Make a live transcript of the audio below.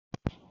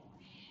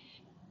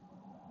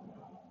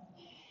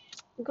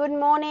Good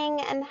morning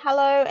and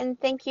hello, and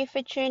thank you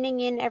for tuning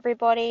in,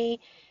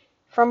 everybody.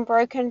 From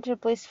Broken to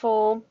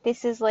Blissful,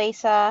 this is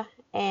Lisa,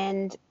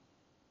 and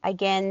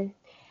again,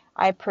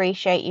 I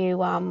appreciate you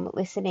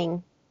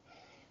listening.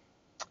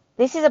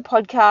 This is a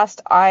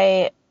podcast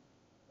I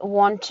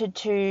wanted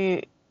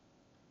to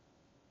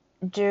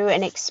do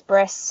and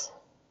express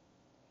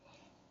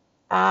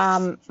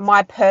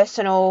my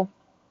personal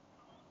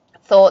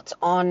thoughts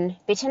on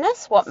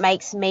bitterness, what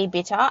makes me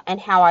bitter, and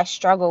how I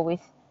struggle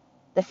with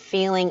the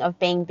feeling of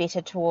being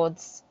bitter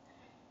towards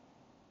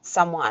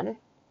someone.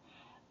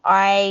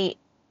 I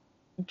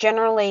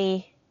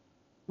generally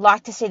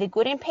like to see the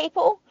good in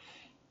people.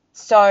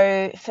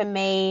 So for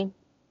me,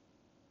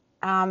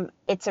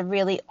 it's a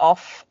really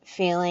off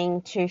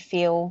feeling to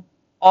feel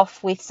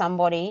off with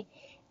somebody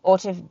or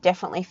to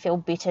definitely feel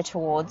bitter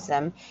towards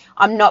them.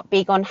 I'm not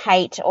big on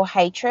hate or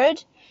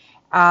hatred,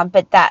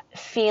 but that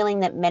feeling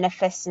that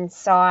manifests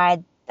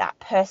inside that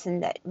person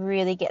that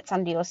really gets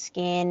under your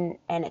skin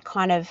and it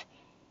kind of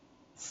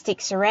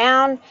sticks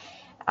around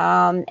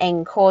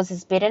and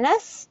causes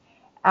bitterness.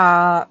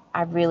 I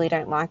really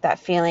don't like that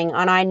feeling.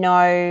 And I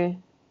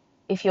know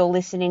if you're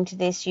listening to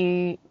this,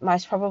 you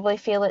most probably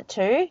feel it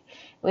too.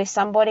 With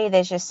somebody,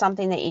 there's just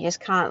something that you just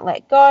can't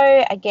let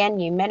go. Again,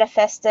 you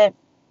manifest it.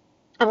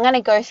 I'm going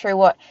to go through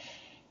what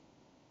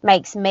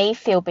makes me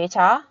feel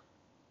bitter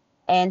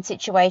and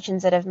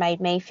situations that have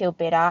made me feel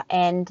bitter,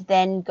 and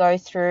then go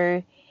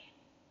through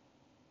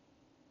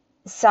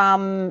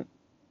some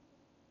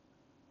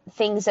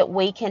things that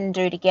we can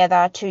do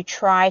together to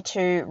try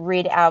to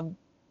rid our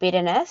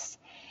bitterness,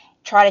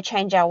 try to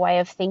change our way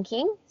of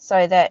thinking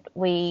so that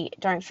we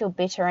don't feel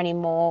bitter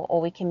anymore,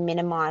 or we can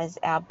minimize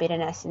our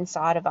bitterness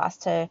inside of us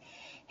to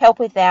help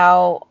with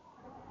our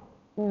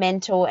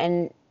mental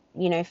and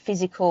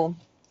physical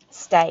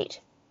state.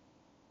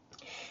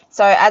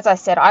 So as I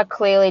said, I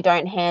clearly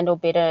don't handle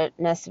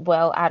bitterness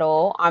well at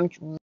all. I'm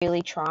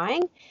really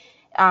trying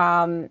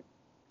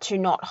to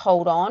not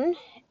hold on,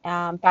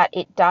 but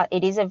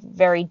it is a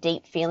very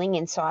deep feeling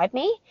inside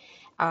me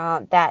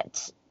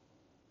that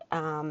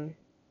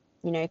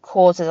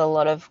causes a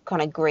lot of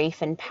kind of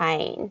grief and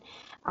pain.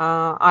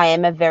 I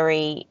am a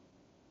very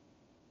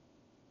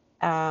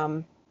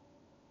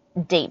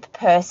deep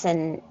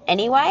person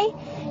anyway,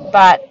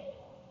 but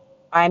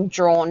I'm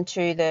drawn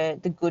to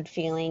the good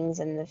feelings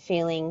and the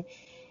feeling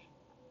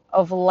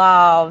of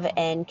love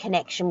and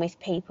connection with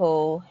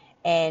people.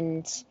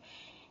 And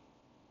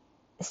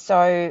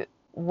so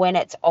when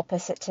it's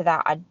opposite to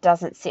that, it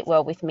doesn't sit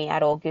well with me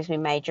at all, gives me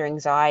major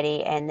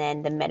anxiety, and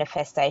then the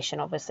manifestation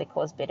obviously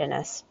causes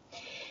bitterness.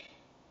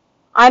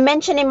 I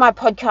mentioned in my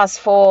podcast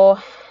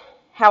 4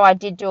 how I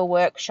did do a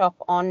workshop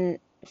on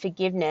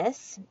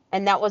forgiveness,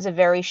 and that was a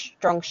very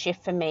strong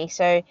shift for me.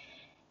 So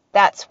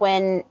that's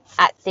when,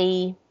 at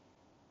the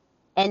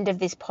end of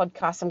this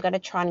podcast, I'm going to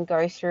try and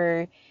go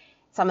through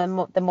some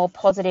of the more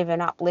positive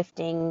and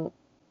uplifting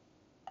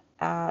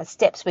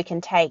steps we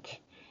can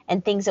take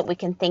and things that we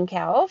can think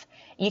of.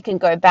 You can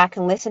go back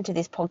and listen to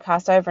this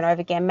podcast over and over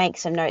again, make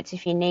some notes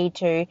if you need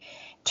to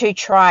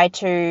try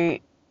to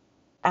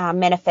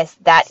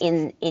manifest that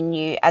in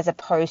you, as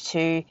opposed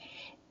to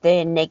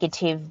the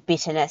negative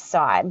bitterness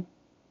side.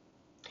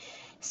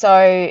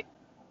 So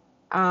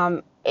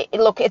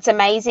look, it's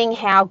amazing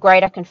how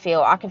great I can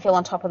feel. I can feel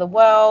on top of the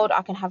world.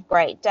 I can have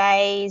great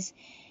days,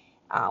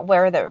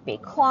 whether it be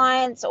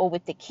clients or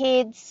with the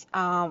kids,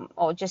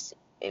 or just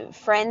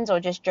friends, or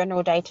just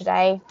general day to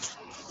day.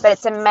 But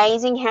it's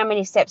amazing how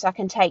many steps I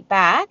can take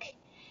back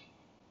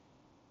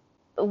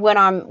when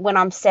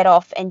I'm set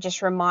off and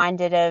just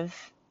reminded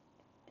of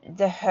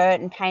the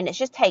hurt and pain. It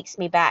just takes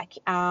me back.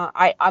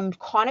 I'm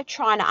kind of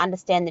trying to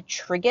understand the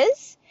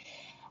triggers.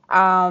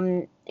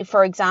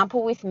 For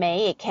example, with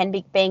me, it can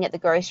be being at the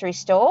grocery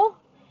store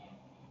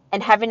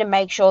and having to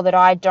make sure that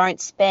I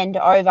don't spend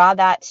over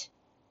that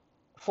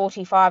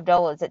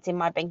 $45 that's in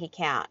my bank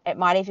account. It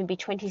might even be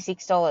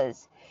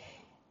 $26.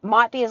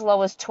 Might be as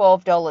low as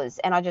 $12,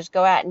 and I just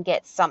go out and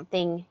get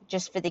something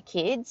just for the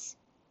kids,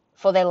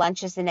 for their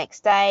lunches the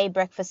next day,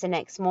 breakfast the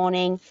next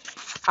morning,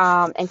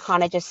 and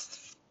kind of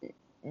just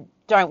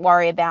don't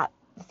worry about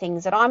the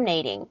things that I'm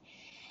needing.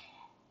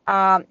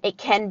 It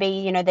can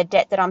be, the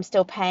debt that I'm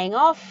still paying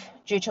off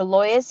due to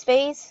lawyers'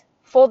 fees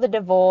for the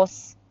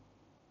divorce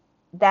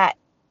that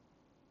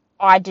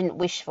I didn't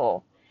wish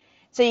for.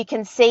 So you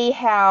can see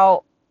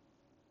how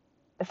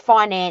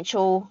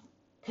financial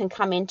can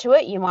come into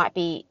it. You might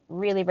be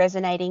really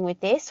resonating with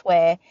this,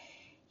 where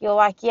you're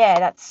like, yeah,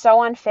 that's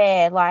so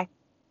unfair. Like,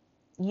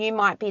 you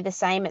might be the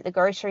same at the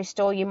grocery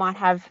store. You might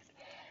have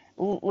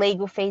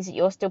legal fees that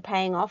you're still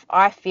paying off.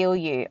 I feel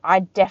you. I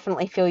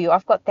definitely feel you.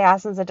 I've got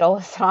thousands of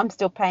dollars that I'm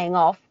still paying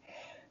off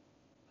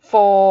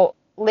for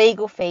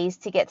legal fees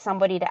to get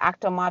somebody to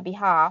act on my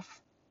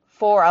behalf,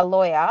 for a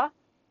lawyer,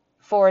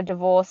 for a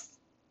divorce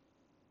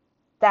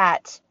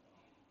that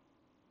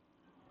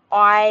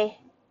I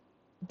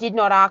did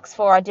not ask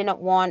for, I didn't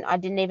want, I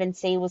didn't even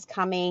see was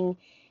coming.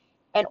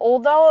 And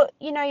although,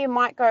 you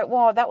might go,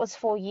 well, that was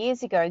 4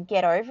 years ago,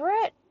 get over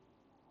it.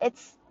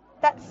 It's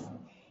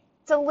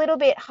it's a little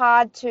bit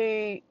hard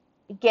to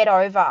get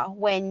over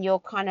when you're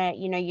kind of,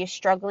 you're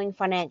struggling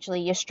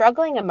financially, you're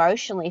struggling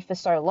emotionally for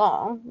so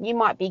long. You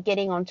might be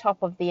getting on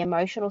top of the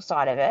emotional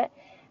side of it,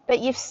 but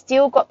you've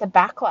still got the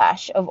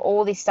backlash of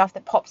all this stuff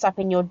that pops up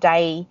in your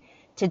day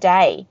to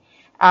day.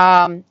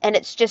 And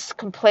it's just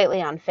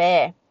completely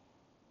unfair.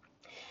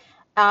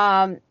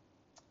 It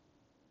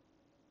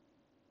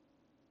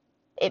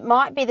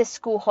might be the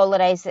school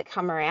holidays that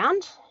come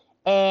around.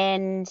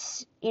 And,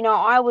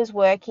 I was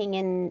working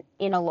in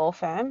a law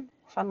firm,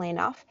 funnily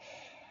enough,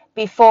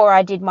 before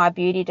I did my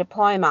beauty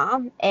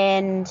diploma,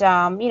 and,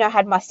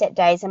 had my set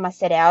days and my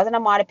set hours, and I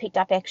might have picked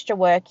up extra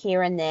work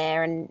here and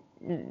there, and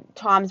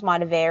times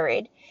might have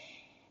varied.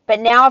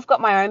 But now I've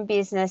got my own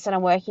business and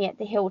I'm working at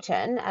the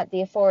Hilton at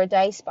the Aphora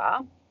Day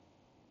Spa.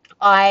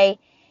 I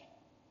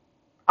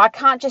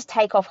can't just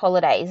take off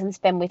holidays and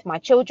spend with my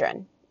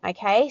children.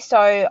 Okay,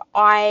 so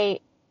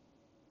I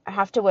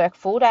have to work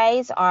full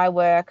days. I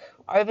work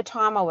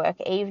overtime. I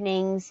work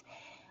evenings.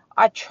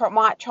 I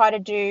might try to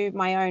do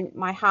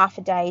my half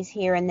a days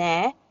here and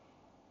there,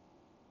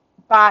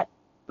 but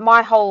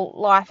my whole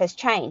life has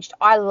changed.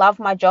 I love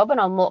my job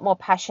and I'm a lot more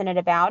passionate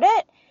about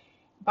it,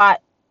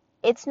 but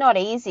it's not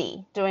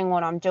easy doing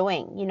what I'm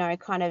doing,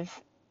 kind of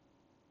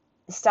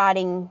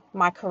starting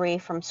my career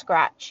from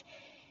scratch.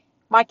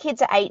 My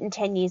kids are 8 and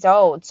 10 years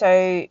old,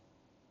 so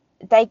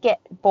they get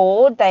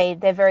bored. They're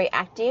very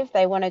active.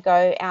 They want to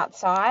go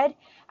outside,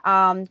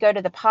 go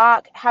to the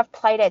park, have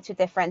play dates with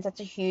their friends. That's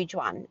a huge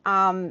one.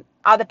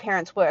 Other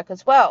parents work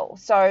as well.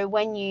 So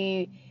when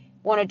you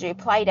want to do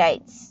play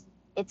dates,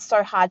 it's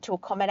so hard to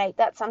accommodate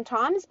that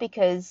sometimes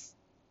because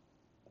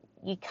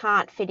you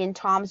can't fit in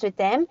times with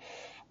them.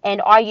 And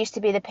I used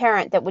to be the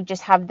parent that would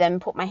just have them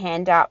put my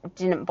hand up. It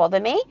didn't bother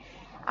me.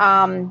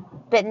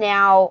 But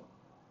now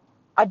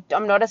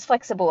I'm not as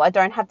flexible. I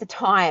don't have the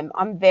time.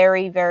 I'm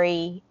very,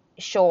 very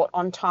short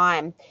on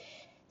time.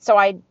 So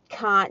I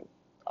can't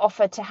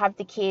offer to have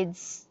the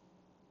kids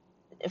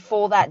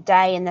for that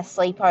day and the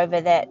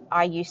sleepover that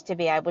I used to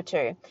be able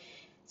to.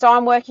 So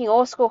I'm working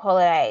all school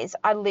holidays.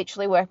 I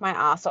literally work my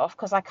ass off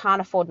because I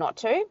can't afford not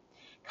to.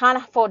 Can't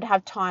afford to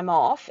have time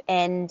off,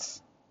 and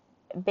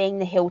being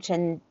the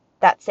Hilton,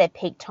 that's their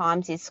peak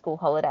times is school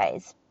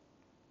holidays.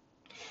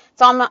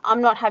 So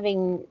I'm not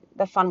having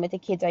the fun with the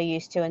kids I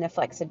used to and the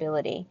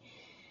flexibility.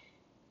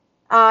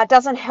 It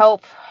doesn't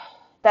help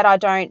that I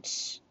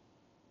don't,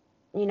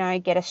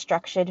 get a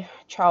structured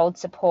child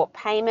support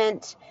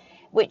payment,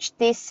 which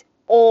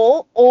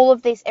all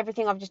of this,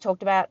 everything I've just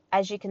talked about,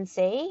 as you can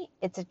see,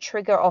 it's a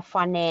trigger of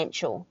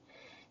financial.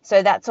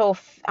 So that's all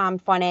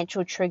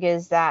financial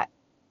triggers that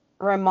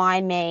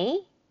remind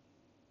me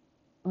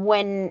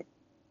when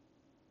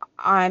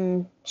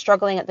I'm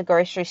struggling at the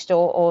grocery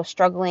store or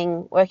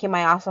struggling working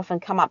my ass off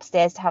and come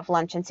upstairs to have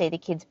lunch and see the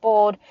kids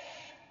bored.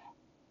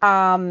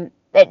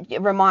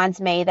 It reminds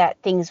me that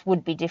things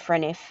would be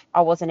different if I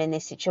wasn't in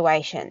this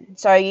situation.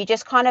 So you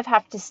just kind of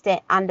have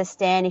to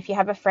understand if you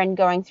have a friend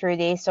going through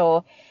this,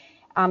 or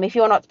if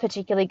you're not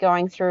particularly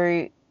going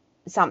through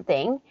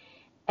something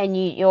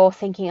and you're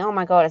thinking, oh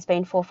my God, it's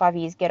been 4 or 5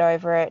 years, get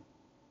over it,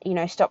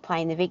 stop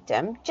playing the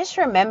victim. Just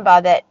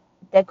remember that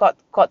they've got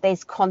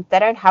these, they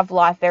don't have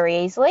life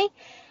very easily.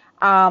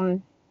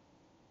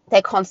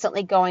 They're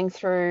constantly going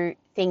through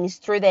things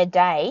through their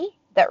day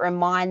that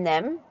remind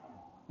them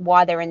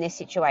why they're in this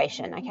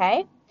situation,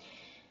 okay?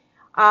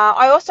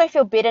 I also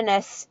feel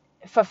bitterness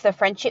for the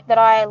friendship that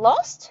I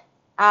lost.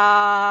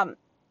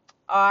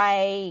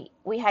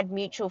 We had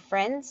mutual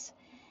friends,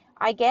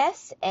 I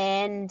guess,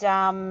 and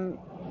I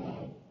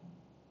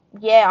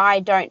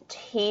don't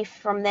hear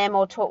from them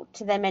or talk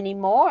to them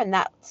anymore, and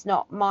that's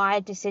not my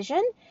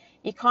decision.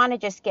 You kind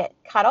of just get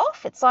cut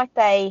off. It's like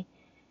they,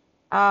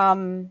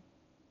 at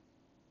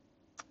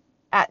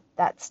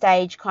that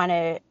stage, kind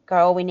of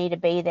go, oh, we need to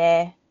be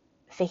there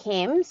for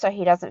him so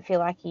he doesn't feel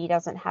like he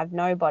doesn't have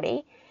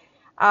nobody.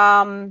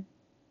 And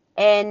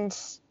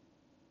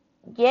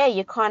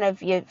your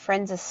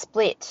friends are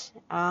split,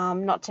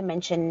 not to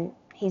mention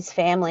his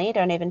family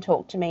don't even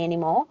talk to me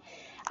anymore.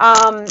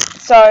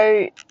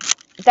 So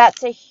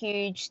that's a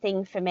huge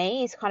thing for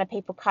me, is kind of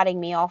people cutting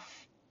me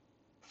off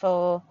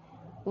for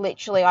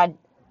literally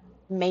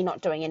me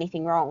not doing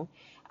anything wrong,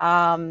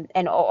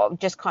 or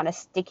just kind of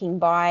sticking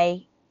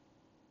by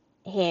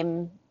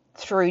him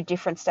through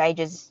different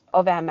stages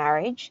of our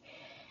marriage,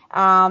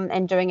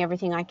 and doing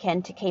everything I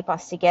can to keep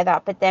us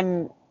together. But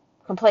them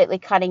completely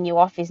cutting you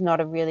off is not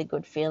a really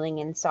good feeling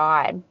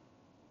inside.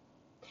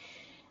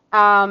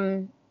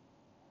 I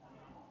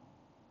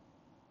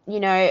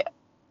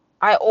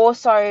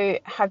also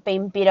have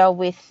been bitter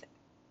with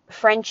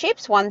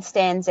friendships. One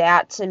stands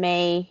out to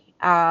me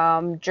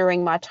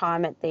during my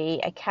time at the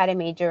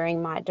academy,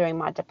 during my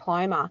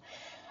diploma.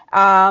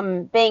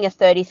 Being a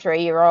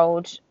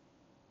 33-year-old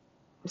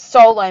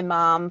solo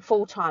mom,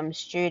 full-time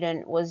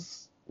student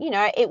was,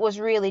 it was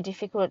really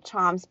difficult at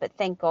times, but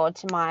thank God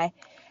to my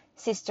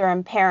sister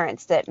and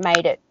parents that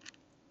made it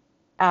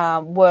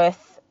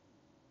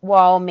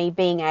worthwhile me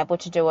being able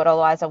to do it.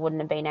 Otherwise I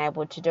wouldn't have been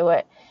able to do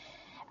it.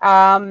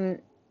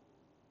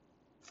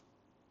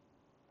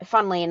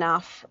 funnily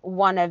enough,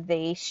 one of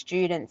the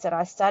students that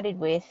I studied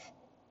with,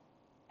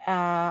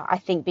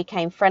 I think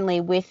became friendly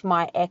with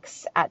my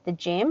ex at the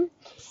gym,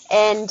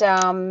 and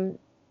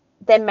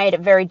then made it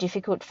very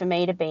difficult for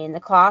me to be in the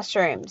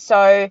classroom.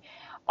 So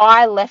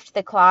I left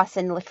the class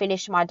and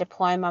finished my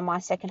diploma, my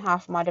second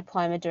half of my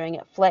diploma, doing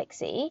it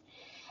flexi.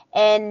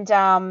 And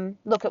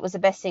look, it was the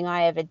best thing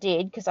I ever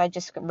did, because I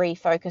just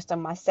refocused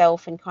on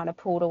myself and kind of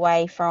pulled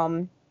away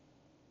from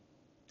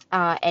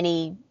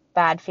any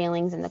bad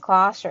feelings in the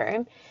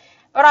classroom.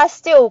 But I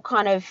still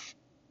kind of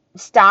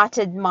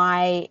started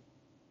my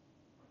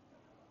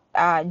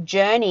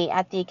journey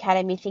at the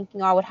academy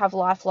thinking I would have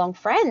lifelong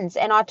friends,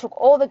 and I took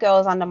all the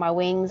girls under my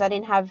wings. I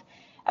didn't have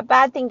a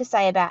bad thing to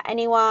say about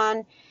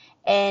anyone,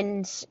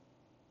 and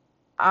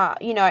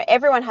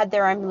everyone had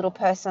their own little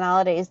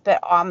personalities,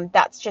 but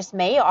that's just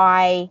me.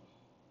 I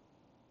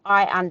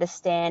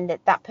understand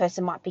that that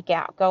person might be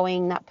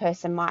outgoing, that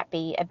person might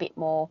be a bit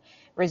more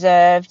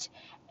reserved,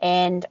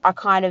 and I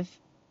kind of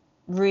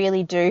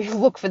really do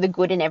look for the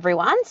good in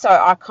everyone. So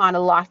I kind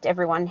of liked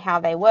everyone how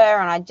they were,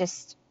 and I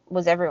just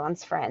was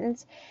everyone's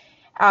friends.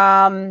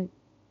 A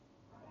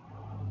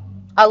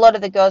lot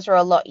of the girls were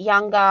a lot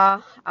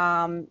younger,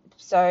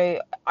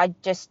 so I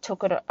just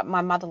took it,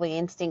 my motherly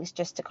instincts,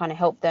 just to kind of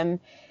help them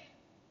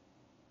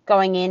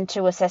going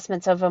into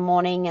assessments of a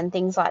morning and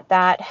things like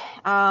that.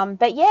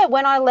 But yeah,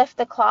 when I left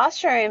the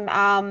classroom,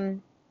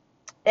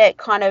 it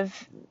kind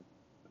of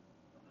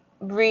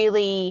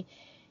really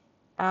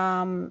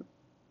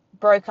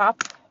broke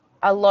up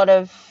a lot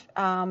of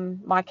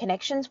my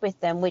connections with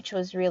them, which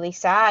was really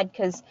sad,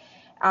 because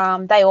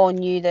they all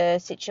knew the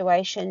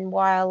situation,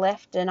 why I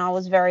left, and I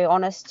was very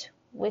honest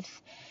with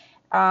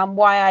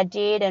why I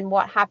did and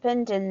what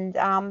happened. And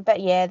but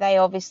yeah, they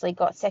obviously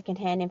got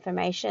secondhand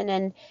information,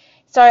 and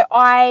so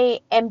I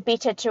am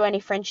bitter to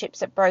any friendships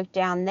that broke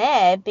down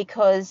there,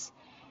 because,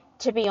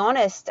 to be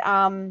honest,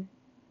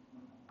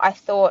 I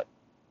thought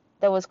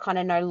there was kind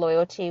of no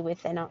loyalty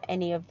with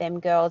any of them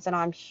girls, and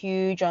I'm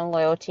huge on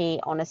loyalty,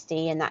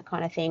 honesty, and that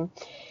kind of thing.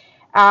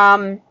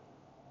 Um,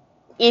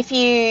 if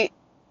you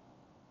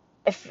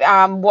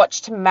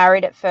watched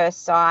Married at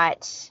First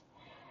Sight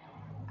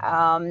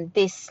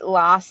this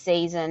last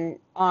season,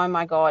 oh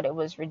my God, it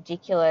was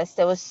ridiculous.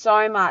 There was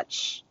so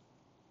much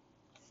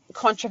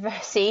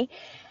controversy.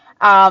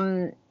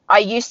 I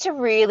used to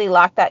really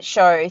like that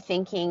show,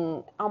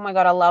 thinking, oh my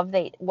God, I love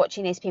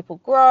watching these people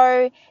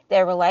grow,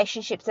 their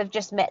relationships. I've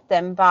just met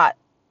them, but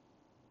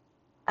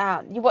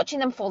you're watching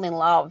them fall in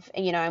love,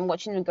 and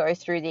watching them go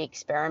through the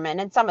experiment.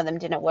 And some of them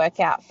didn't work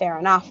out, fair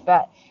enough.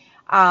 But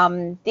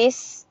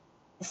this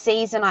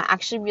season, I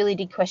actually really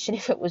did question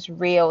if it was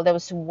real. There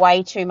was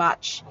way too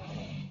much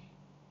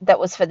that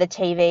was for the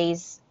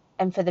TVs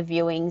and for the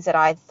viewings that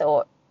I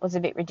thought was a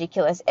bit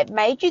ridiculous. It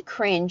made you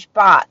cringe,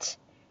 but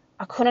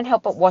I couldn't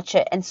help but watch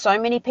it. And so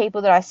many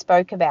people that I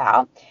spoke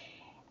about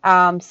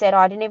said,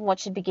 I didn't even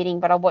watch the beginning,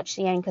 but I watched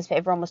the end because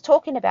everyone was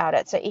talking about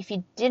it. So if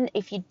you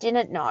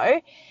didn't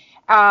know,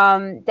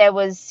 there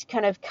was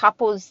kind of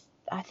couples,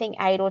 I think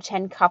 8 or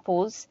 10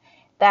 couples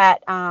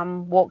that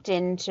walked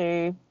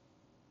into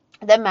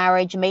the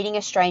marriage, meeting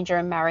a stranger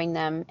and marrying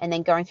them, and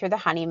then going through the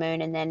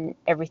honeymoon, and then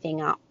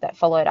everything up that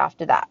followed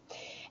after that.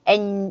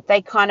 And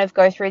they kind of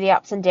go through the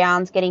ups and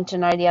downs, getting to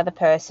know the other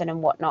person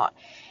and whatnot.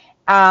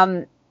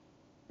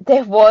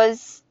 There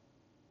was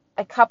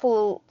a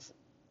couple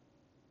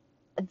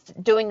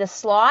doing the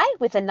sly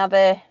with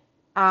another,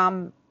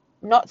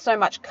 not so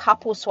much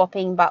couple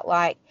swapping, but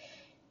like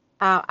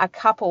a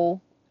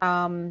couple,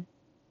 Ines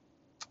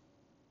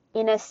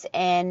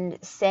and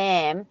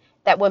Sam,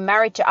 that were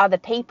married to other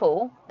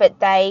people, but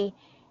they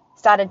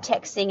started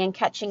texting and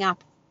catching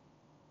up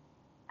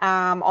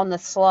on the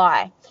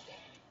sly.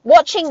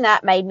 Watching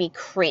that made me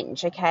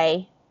cringe,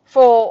 okay?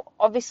 For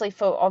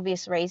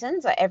obvious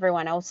reasons, like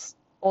everyone else,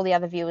 all the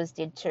other viewers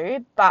did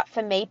too. But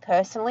for me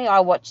personally, I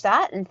watched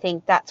that and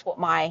think that's what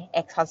my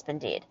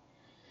ex-husband did.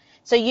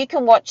 So you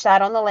can watch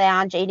that on the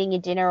lounge, eating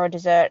your dinner or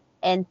dessert,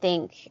 and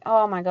think,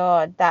 oh my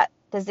God,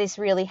 does this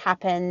really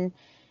happen?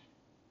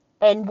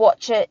 And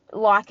watch it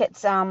like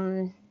it's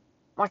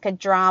like a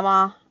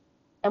drama,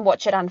 and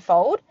watch it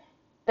unfold.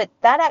 But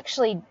that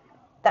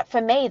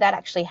for me, that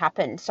actually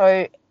happened.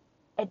 So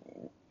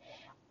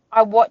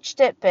I watched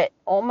it, but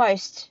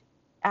almost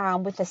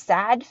with a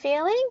sad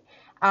feeling.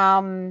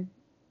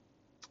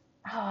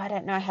 I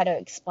don't know how to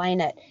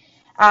explain it.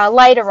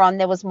 Later on,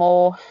 there was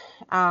more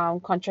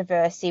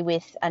controversy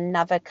with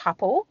another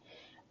couple.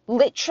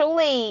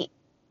 Literally,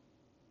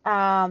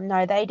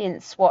 no, they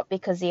didn't swap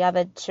because the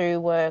other two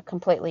were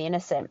completely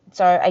innocent.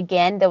 So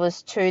again, there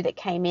was two that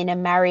came in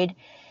and married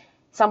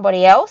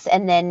somebody else,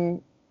 and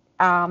then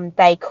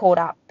they caught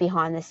up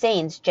behind the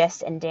scenes,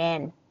 Jess and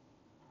Dan.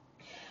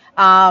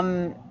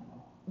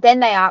 Then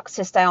they asked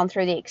to stay on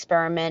through the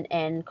experiment,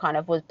 and kind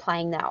of was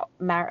playing that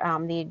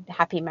the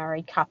happy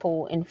married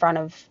couple in front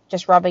of,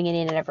 just rubbing it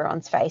in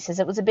everyone's faces.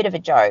 It was a bit of a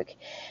joke.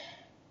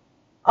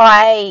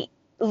 I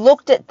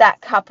looked at that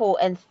couple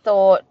and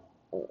thought,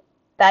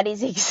 that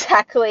is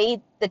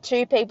exactly the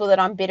two people that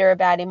I'm bitter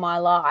about in my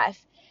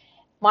life.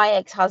 my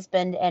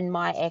ex-husband and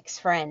my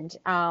ex-friend,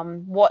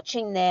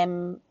 watching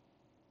them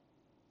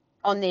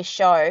on this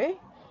show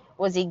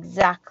was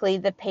exactly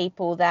the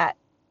people that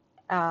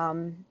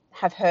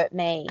have hurt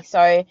me.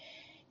 So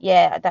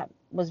yeah, that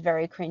was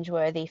very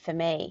cringeworthy for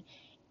me.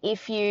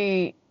 If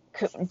you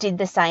did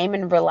the same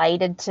and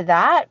related to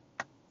that,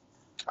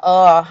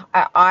 oh,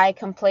 I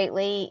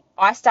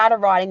started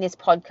writing this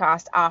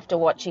podcast after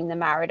watching the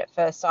Married at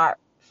First Sight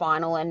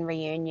final and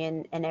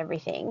reunion and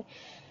everything.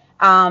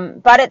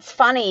 But it's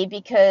funny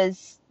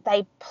because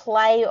they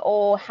play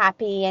all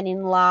happy and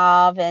in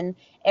love and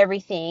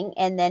everything,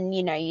 and then,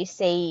 you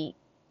see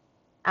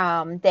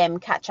them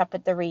catch up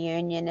at the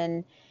reunion,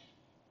 and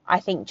I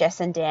think Jess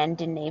and Dan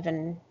didn't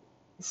even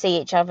see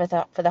each other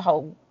for the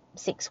whole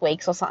 6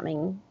 weeks or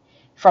something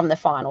from the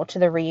final to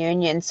the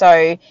reunion.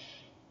 So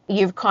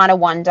you kind of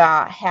wonder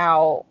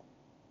how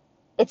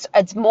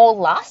it's more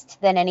lust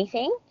than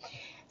anything.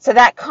 So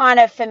that kind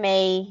of, for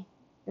me,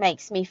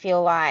 makes me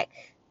feel like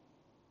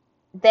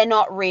they're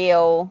not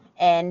real,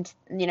 and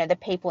the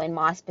people in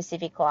my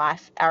specific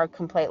life are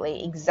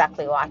completely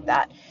exactly like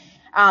that.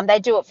 They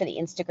do it for the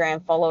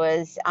Instagram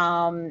followers,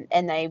 and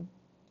they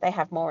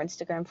have more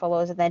Instagram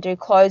followers than they do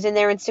clothes in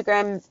their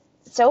Instagram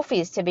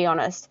selfies, to be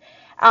honest.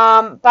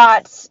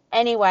 But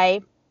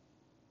anyway,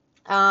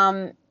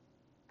 that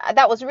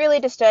was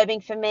really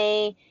disturbing for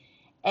me,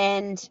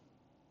 and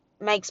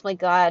makes me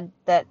glad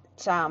that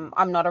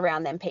I'm not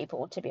around them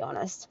people, to be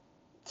honest.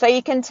 So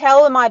you can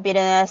tell my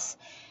bitterness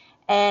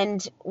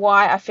and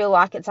why I feel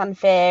like it's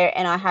unfair,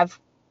 and I have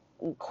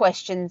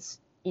questions,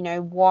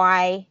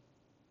 why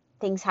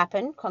things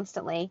happen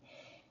constantly.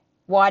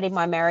 Why did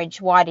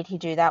why did he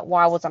do that?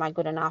 Why wasn't I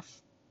good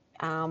enough?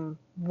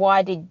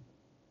 Why did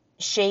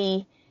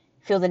she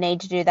feel the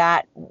need to do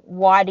that?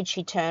 Why did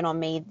she turn on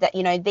me? That,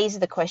 these are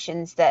the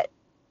questions that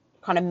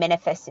kind of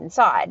manifest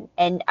inside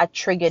and are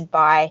triggered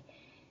by,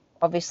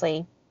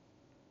 obviously,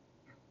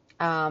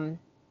 the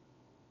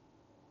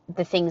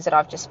things that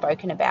I've just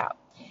spoken about.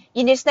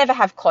 You just never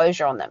have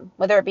closure on them,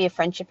 whether it be a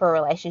friendship or a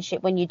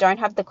relationship. When you don't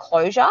have the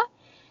closure,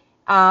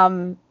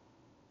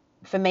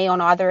 for me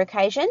on either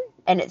occasion,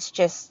 and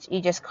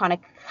you just kind of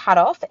cut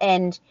off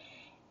and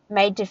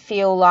made to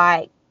feel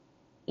like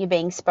you're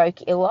being spoke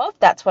ill of.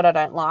 That's what I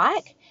don't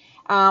like.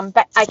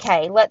 But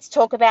okay, let's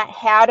talk about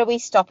how do we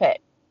stop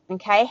it?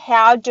 Okay,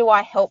 how do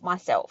I help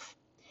myself?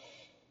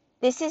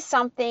 This is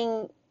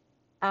something,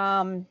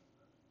 some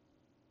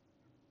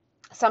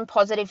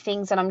positive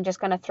things that I'm just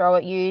going to throw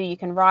at you. You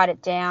can write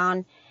it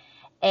down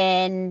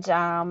and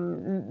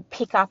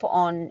pick up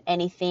on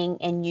anything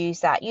and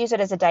use that. Use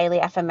it as a daily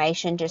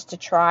affirmation, just to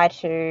try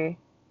to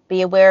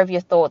be aware of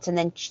your thoughts and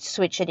then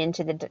switch it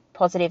into the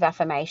positive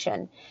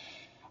affirmation.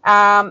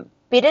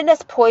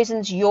 Bitterness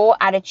poisons your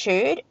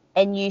attitude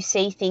and you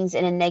see things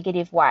in a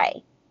negative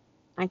way.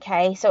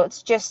 Okay, so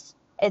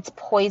it's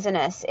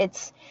poisonous.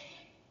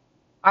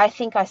 I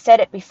think I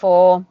said it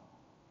before.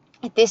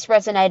 This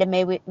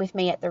resonated with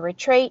me at the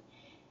retreat.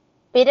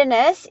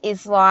 Bitterness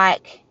is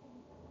like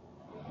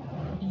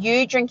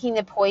you drinking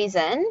the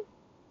poison,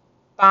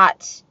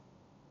 but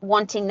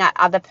wanting that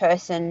other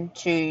person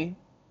to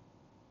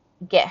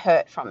get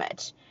hurt from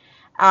it.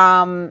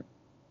 I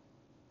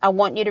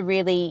want you to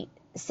really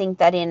sink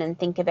that in and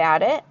think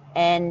about it,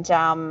 and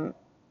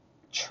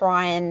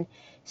try and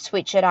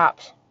switch it up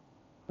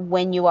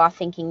when you are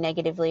thinking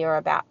negatively or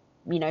about,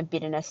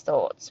 bitterness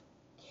thoughts.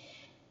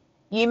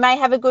 You may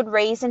have a good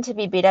reason to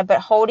be bitter, but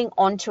holding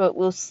on to it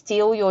will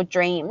steal your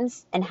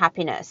dreams and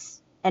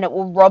happiness, and it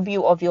will rob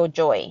you of your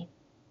joy.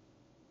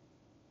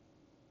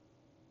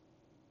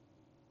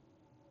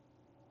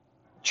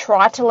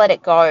 Try to let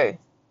it go.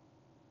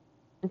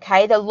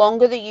 Okay, the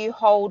longer that you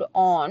hold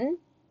on,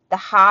 the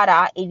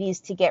harder it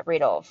is to get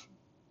rid of.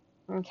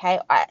 Okay,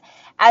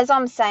 as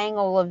I'm saying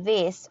all of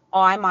this,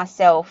 I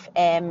myself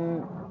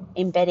am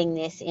embedding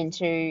this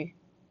into,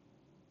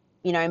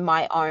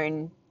 my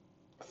own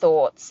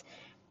thoughts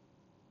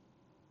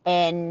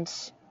and,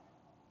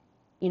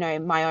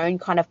 my own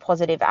kind of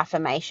positive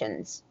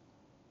affirmations.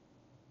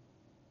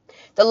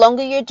 The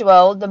longer you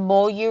dwell, the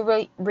more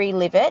you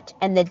relive it,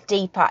 and the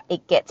deeper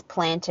it gets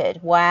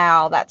planted.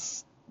 Wow,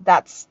 that's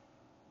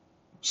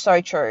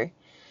so true.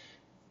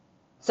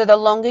 So the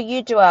longer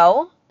you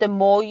dwell, the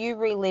more you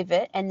relive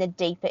it, and the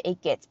deeper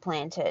it gets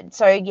planted.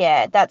 So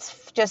yeah,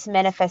 that's just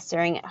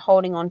manifesting it,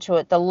 holding on to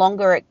it. The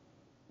longer it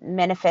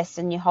manifests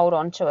and you hold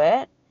on to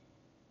it,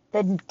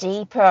 the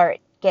deeper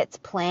it gets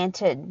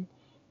planted.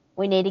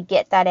 We need to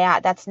get that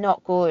out. That's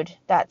not good.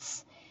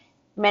 That's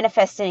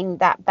manifesting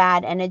that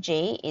bad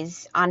energy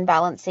is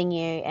unbalancing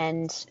you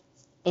and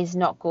is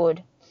not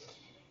good.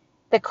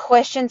 The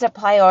questions that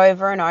play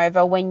over and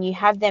over when you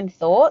have them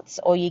thoughts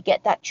or you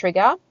get that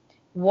trigger: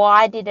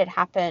 why did it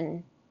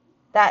happen?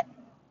 That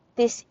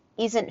this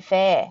isn't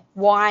fair.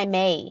 Why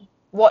me?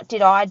 What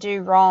did I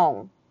do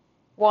wrong?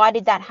 Why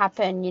did that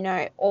happen?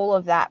 All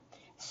of that.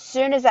 As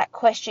soon as that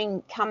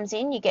question comes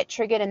in, you get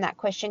triggered and that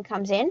question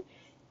comes in,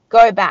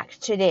 go back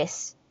to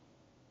this.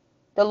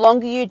 The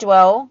longer you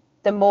dwell,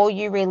 the more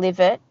you relive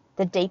it,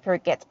 the deeper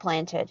it gets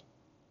planted.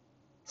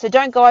 So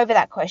don't go over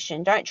that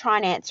question. Don't try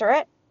and answer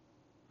it.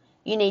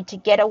 You need to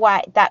get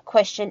away that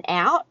question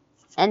out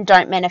and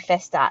don't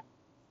manifest that.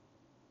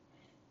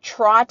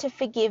 Try to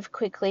forgive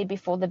quickly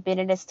before the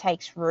bitterness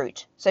takes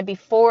root. So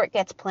before it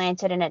gets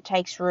planted and it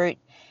takes root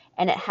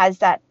and it has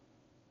that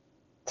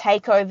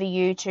take over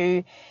you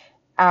to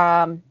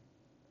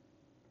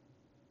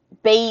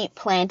be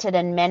planted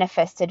and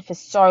manifested for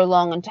so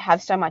long and to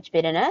have so much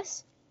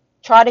bitterness,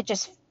 try to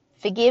just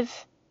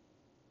forgive.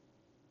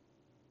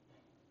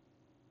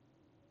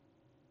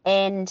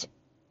 And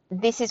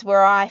this is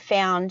where I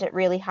found it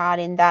really hard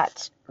in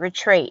that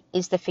retreat,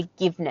 is the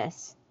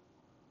forgiveness.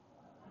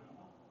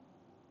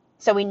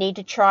 So we need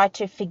to try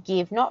to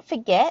forgive, not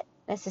forget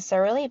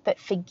necessarily, but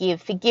forgive.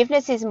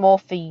 Forgiveness is more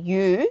for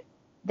you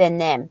than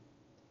them.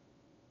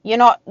 You're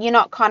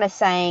not kind of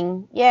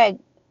saying, yeah,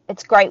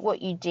 it's great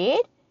what you did,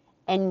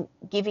 and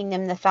giving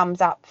them the thumbs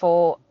up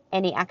for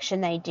any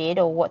action they did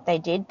or what they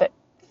did, but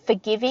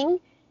forgiving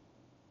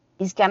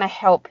is going to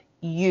help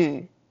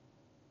you.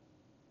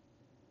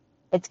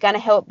 It's going to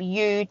help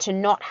you to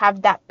not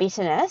have that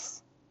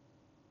bitterness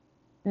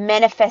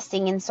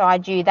manifesting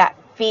inside you, that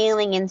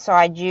feeling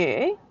inside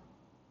you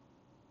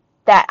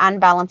that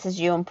unbalances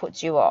you and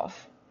puts you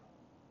off.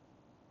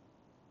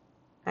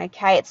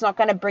 Okay, it's not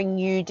going to bring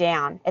you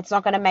down. It's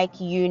not going to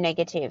make you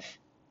negative.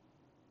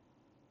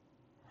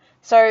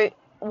 So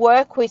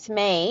work with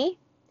me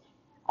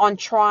on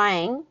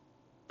trying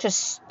to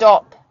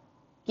stop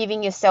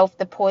giving yourself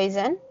the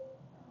poison,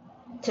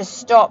 to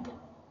stop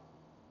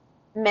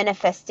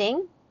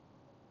manifesting,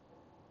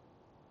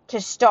 to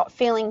stop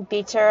feeling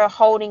bitter,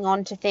 holding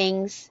on to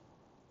things,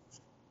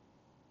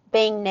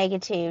 being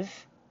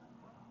negative.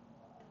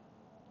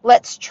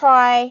 Let's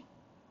try,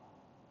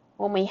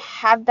 when we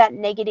have that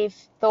negative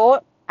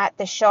thought at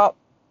the shop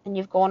and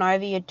you've gone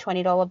over your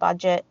 $20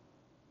 budget,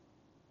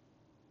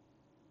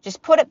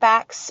 just put it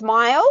back,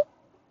 smile,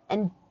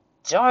 and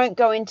don't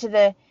go into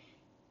the,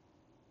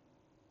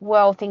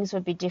 well, things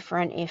would be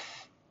different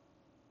if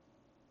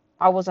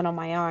I wasn't on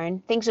my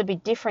own. Things would be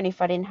different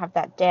if I didn't have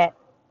that debt.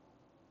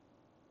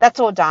 That's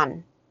all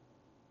done.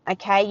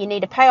 Okay, you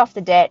need to pay off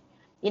the debt.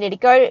 You need to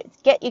go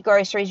get your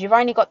groceries. You've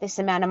only got this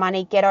amount of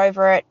money. Get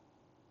over it.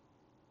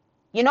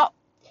 You're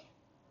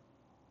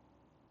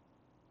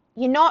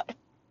not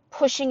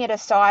pushing it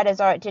aside as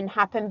though it didn't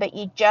happen, but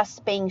you're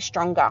just being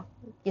stronger.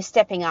 You're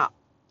stepping up.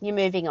 You're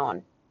moving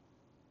on.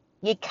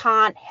 You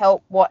can't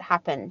help what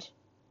happened.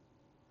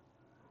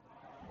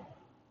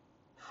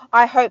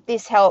 I hope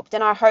this helped,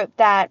 and I hope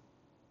that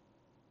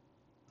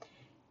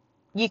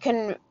you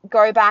can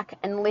go back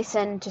and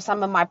listen to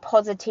some of my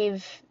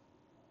positive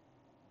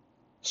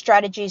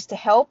strategies to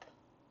help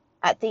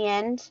at the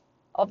end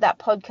of that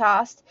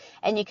podcast,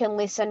 and you can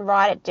listen,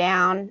 write it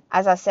down.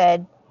 As I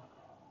said,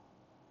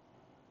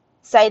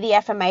 say the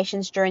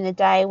affirmations during the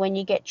day. When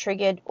you get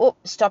triggered,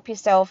 stop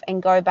yourself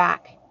and go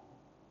back.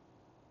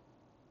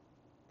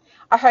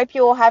 I hope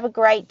you all have a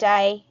great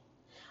day.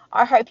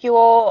 I hope you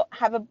all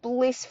have a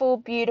blissful,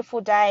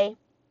 beautiful day.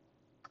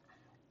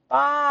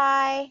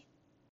 Bye.